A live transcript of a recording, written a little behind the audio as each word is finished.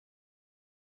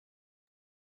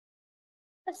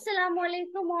Assalamu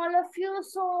alaikum, all of you.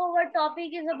 So, our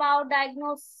topic is about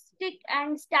Diagnostic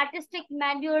and Statistic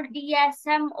Manual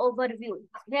DSM overview.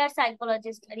 Dear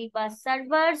psychologist Ariba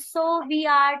server. So, we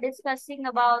are discussing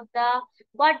about the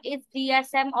what is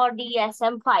DSM or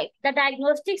DSM-5. The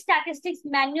Diagnostic Statistics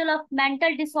Manual of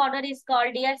Mental Disorder is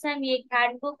called DSM. ये एक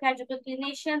handbook है जो कि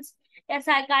clinicians या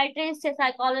psychiatrists या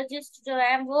psychologists जो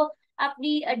है वो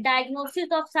अपनी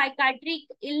डायग्नोसिस ऑफ साइकाट्रिक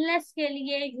इलनेस के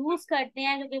लिए यूज करते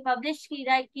हैं, जो कि पब्लिश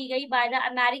की गई by the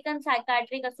American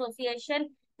psychiatric association.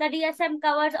 The DSM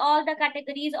covers all the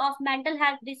categories of mental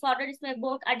health disorders where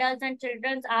both adults and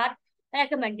children are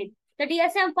recommended. The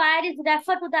DSM-5 is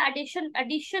referred to the addition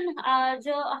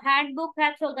जो handbook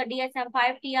है, so the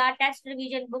DSM-5 TR test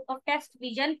revision book of test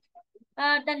vision,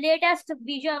 the latest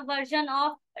version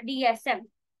of DSM.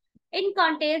 In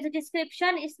contains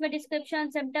description, इसमें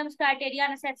description, symptoms, criteria,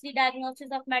 necessary diagnosis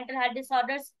of mental health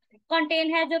disorders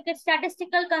contain है, जो कि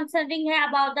statistical concerning है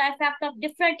about the effect of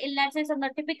different illnesses on the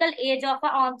typical age of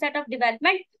onset of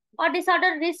development or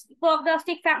disorder risk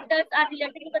prognostic factors are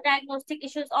related to the diagnostic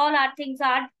issues. All our things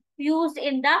are used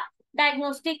in the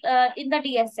diagnostic in the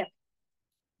DSM.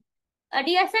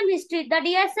 DSM history. The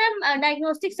DSM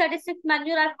Diagnostic Statistics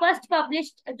Manual are first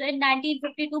published in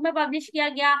 1952 में publish किया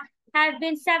गया. Have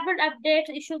been several updates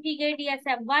issue की गई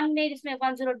DSM-1 में, जिसमें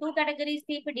 102 categories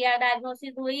थी. फिर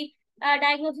diagnosis हुई,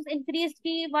 डायग्नोसिस इंक्रीज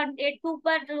की 182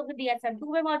 पर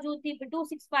DSM-2 में मौजूद थी. फिर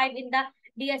 265 in the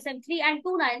DSM-3 and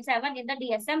 297 in the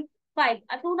DSM-5.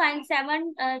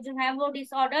 297 जो है वो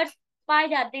डिसऑर्डर्स पाए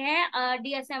जाते हैं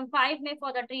DSM-5 में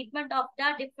for the treatment of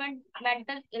the different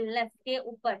mental illness के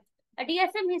ऊपर.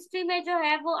 DSM हिस्ट्री में जो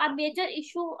है वो a major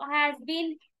issue has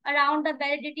been around the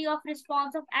validity of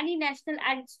response of any national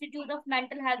institute of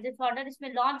mental health disorder. इसमें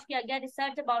लॉन्च किया गया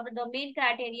research about the domain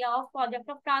criteria of project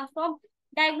of transform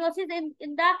diagnosis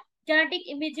in the genetic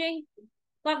imaging,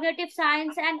 cognitive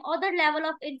science and other level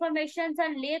of information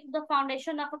and lay the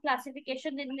foundation of a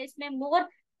classification. इसमें more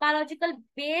biological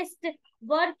based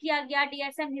work किया गया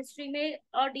DSM history में,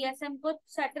 और DSM को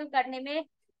settle करने में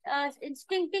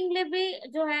instinctively भी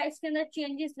जो है इसके अंदर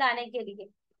चेंजेस लाने के लिए,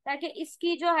 ताकि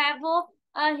इसकी जो है वो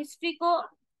हिस्ट्री को.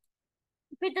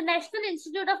 फिर the national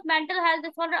institute of mental health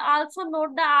disorder also note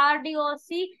the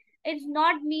RDOC is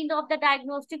not mean of the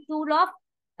diagnostic tool of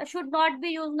should not be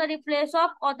used in the replace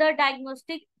of other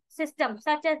diagnostic systems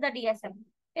such as the DSM.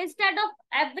 Instead of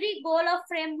every goal of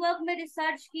framework में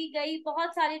research की गई,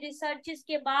 बहुत सारी researches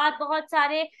के बाद, बहुत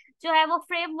सारे जो है वो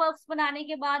फ्रेमवर्क्स बनाने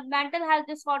के बाद मेंटल हेल्थ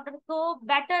डिसऑर्डर को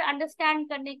बेटर अंडरस्टैंड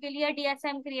करने के लिए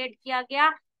DSM क्रिएट किया गया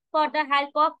for the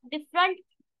help of different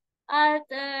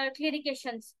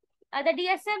क्लिनिकेशंस. The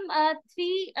DSM-3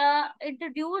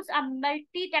 introduced a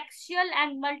multitextual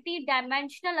and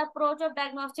multi-dimensional approach of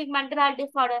diagnostic mental health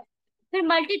disorder. फिर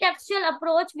multitextual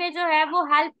approach में जो है वो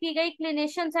हेल्प की गई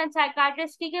clinicians and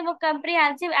psychiatrists की कि वो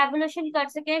comprehensive evaluation कर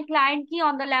सकें client की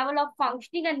on the level of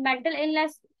functioning and mental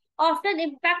illness often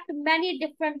impact many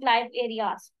different life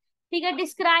areas. ठीक है,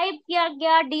 डिस्क्राइब किया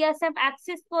गया DSM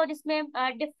एक्सिस को, जिसमें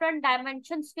डिफरेंट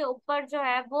डायमेंशंस के ऊपर जो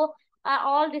है वो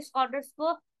ऑल डिसऑर्डर्स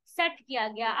को सेट किया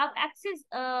गया. अब axis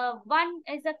 1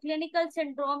 is a clinical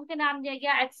syndrome के नाम दिया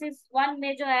गया. एक्सिस 1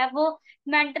 में जो है वो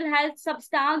mental health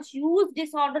substance use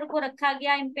disorder को रखा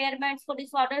गया. इम्पेयरमेंट्स को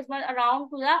disorders were around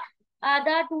two the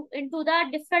into the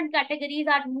different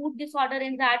categories are mood disorder,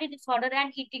 anxiety disorder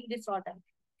and eating disorder.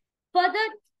 Further,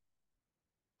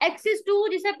 axis 2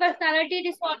 जिसे पर्सनालिटी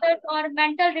डिसऑर्डर और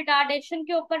मेंटल रिटार्डेशन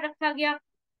के ऊपर रखा गया,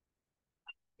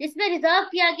 इसमें रिजर्व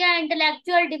किया गया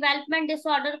इंटेलेक्चुअल डेवलपमेंट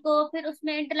डिसऑर्डर को. फिर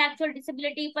उसमें intellectual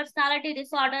disability, personality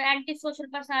disorder, anti social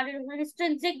personality,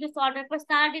 हिस्ट्रिंसिक disorder,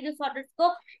 personality disorders को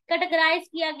कैटेगराइज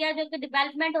किया गया, जो कि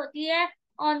डेवलपमेंट होती है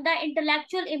on the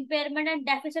intellectual impairment and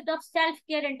deficit of self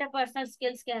care interpersonal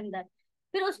skills के अंदर.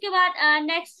 फिर उसके बाद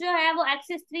नेक्स्ट जो है वो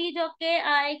एक्सिस 3, जो कि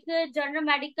एक जनरल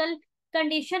मेडिकल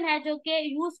कंडीशन है, जो कि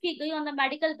यूज की गई ऑन द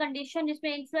मेडिकल कंडीशन,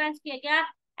 जिसमें इन्फ्लुएंस किया गया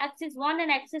Axis 1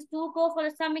 and Axis 2 को. For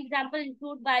some example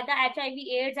include by the HIV,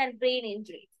 AIDS and brain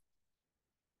injuries.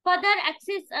 Further,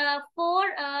 Axis 4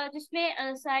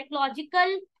 जिसमें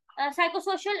psychological,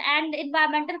 psychosocial and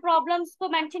environmental problems को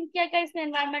mention किया गया. इसमें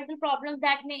environmental problems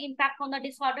that may impact on the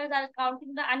disorders are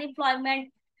counting the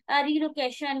unemployment,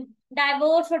 relocation,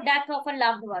 divorce or death of a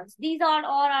loved ones. These all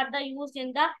are the used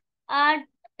in the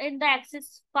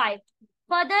Axis 5.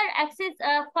 Further, Axis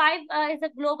 5 is a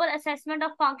global assessment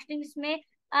of functioning, इसमें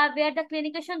where the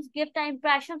clinicians give the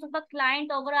impressions of the client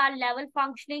overall level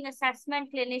functioning assessment.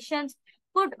 Clinicians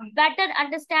could better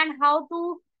understand how to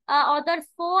other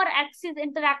 4 axes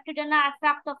interacted in the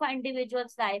effect of an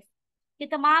individual's life. ये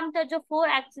तमाम जो 4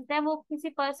 axis है वो किसी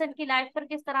person की life पर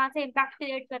किस तरह से इम्पैक्ट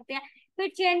क्रिएट करते हैं। फिर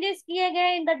चेंजेस किए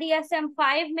गए इन द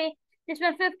DSM-5 में,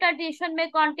 जिसमें 5th एडिशन में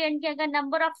कंटेंट किया गया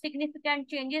number of significant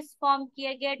changes form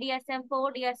किए गए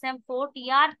DSM-4, DSM-4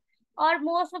 TR, और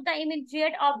most of the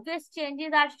immediate obvious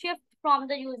changes hour shift from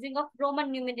the using of Roman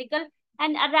numerical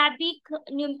and Arabic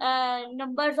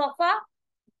numbers of a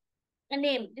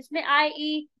name, जिसमें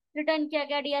IE return किया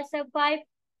गया DSM-5.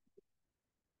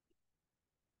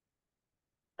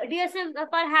 DSM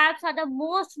perhaps are the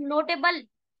most notable.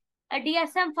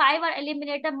 DSM-5 are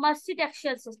eliminate the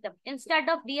multiaxial system. Instead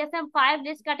of DSM-5,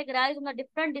 this categorized on the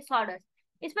different disorders.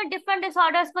 इसमें different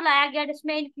disorders को लाया गया,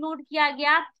 जिसमें include किया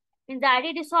गया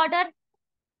anxiety disorder,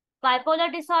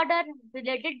 bipolar disorder,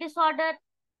 related disorder,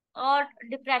 और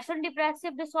depression,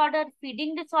 depressive disorder,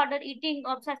 feeding disorder, eating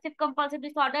obsessive compulsive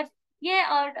disorders, ये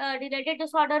और related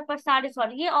disorder, personality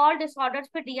disorder, ये all disorders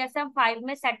पे DSM-5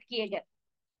 में set किए गए.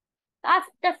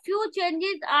 The few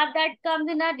changes are that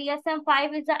comes in a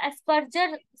DSM-5 is the Asperger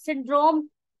syndrome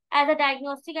as a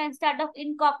diagnostic instead of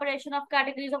incorporation of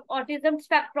categories of autism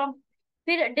spectrum.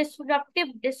 फिर disruptive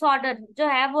disorder जो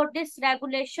है वो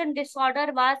dysregulation disorder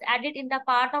was added in the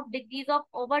part of degrees of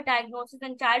overdiagnosis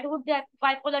in childhood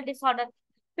bipolar disorder.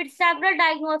 फिर several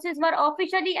diagnoses were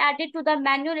officially added to the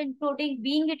manual including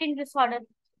being eating disorder,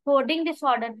 hoarding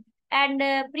disorder, and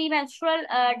premenstrual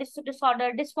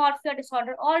disorder, dysmorphia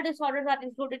disorder. All disorders are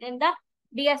included in the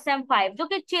DSM-5, जो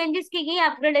कि changes की गई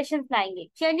upgradation लाएंगे.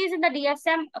 Changes in the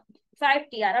DSM-5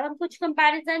 TR. अब हम कुछ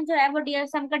comparison जो है वो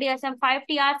DSM का DSM-5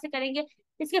 TR से करेंगे.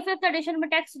 इसके 5th एडिशन में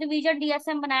टेक्स्ट डिवीजन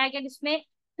DSM बनाया गया, जिसमें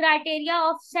क्राइटेरिया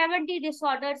ऑफ 70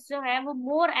 डिसऑर्डर्स जो है वो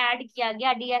मोर ऐड किया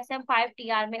गया DSM-5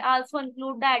 TR में. Also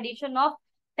include the addition of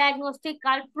diagnostic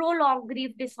called prolong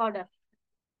grief disorder.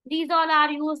 These all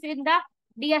are used in the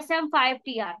DSM-5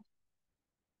 TR.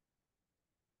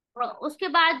 उसके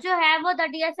बाद जो है वो the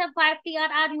DSM-5 TR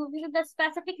are using the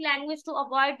specific language to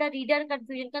avoid the reader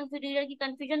confusion. Reader की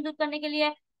confusion दूर करने के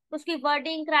लिए उसकी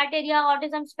wording criteria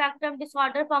autism spectrum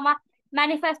disorder from a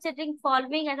मैनिफेस्टेटिंग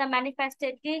following as a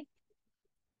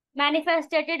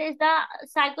manifested is the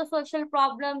psychosocial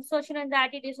problem, social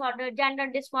anxiety disorder, gender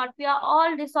dysmorphia.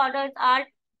 All disorders are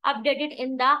updated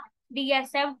in the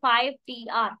DSM-5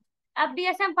 TR. अब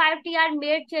DSM-5 TR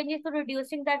made changes to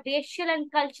reducing the racial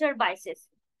and cultural biases.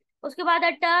 उसके बाद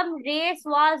the term race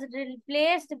was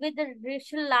replaced with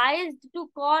racialized to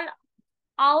call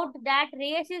out that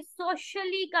race is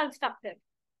socially constructed.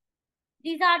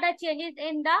 These are the changes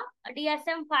in the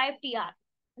DSM-5 TR.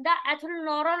 The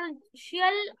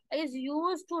ethnoracial is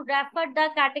used to refer the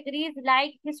categories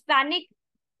like Hispanic,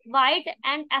 white,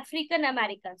 and African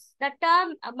Americans. The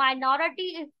term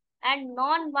minority and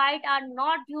non-white are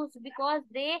not used because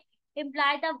they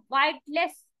imply the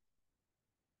whiteless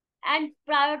and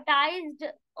prioritized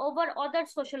over other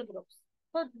social groups.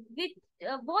 तो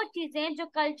वो चीजें जो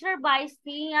cultural बाइस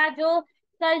थी या जो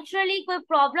culturally कोई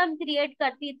problem create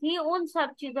करती थी, उन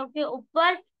सब चीजों के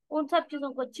ऊपर उन सब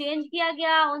चीजों को चेंज किया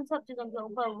गया, उन सब चीजों के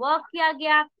ऊपर वर्क किया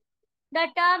गया. The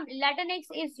term लैटिनिक्स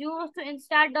is used to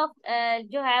instead of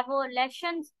जो है वो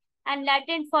lesions and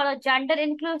Latin for gender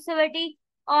inclusivity.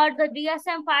 और the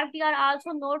DSM-5 TR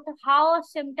also note how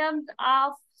symptoms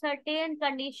of certain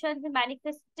conditions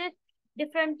manifested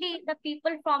differently the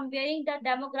people from varying the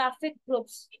demographic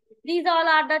groups. These all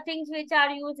are the things which are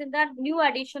used in the new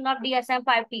edition of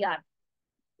DSM-5 TR.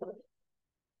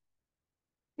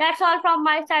 That's all from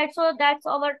my side. So that's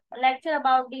our lecture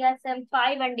about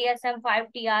DSM-5 and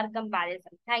DSM-5 TR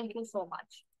comparison. Thank you so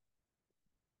much.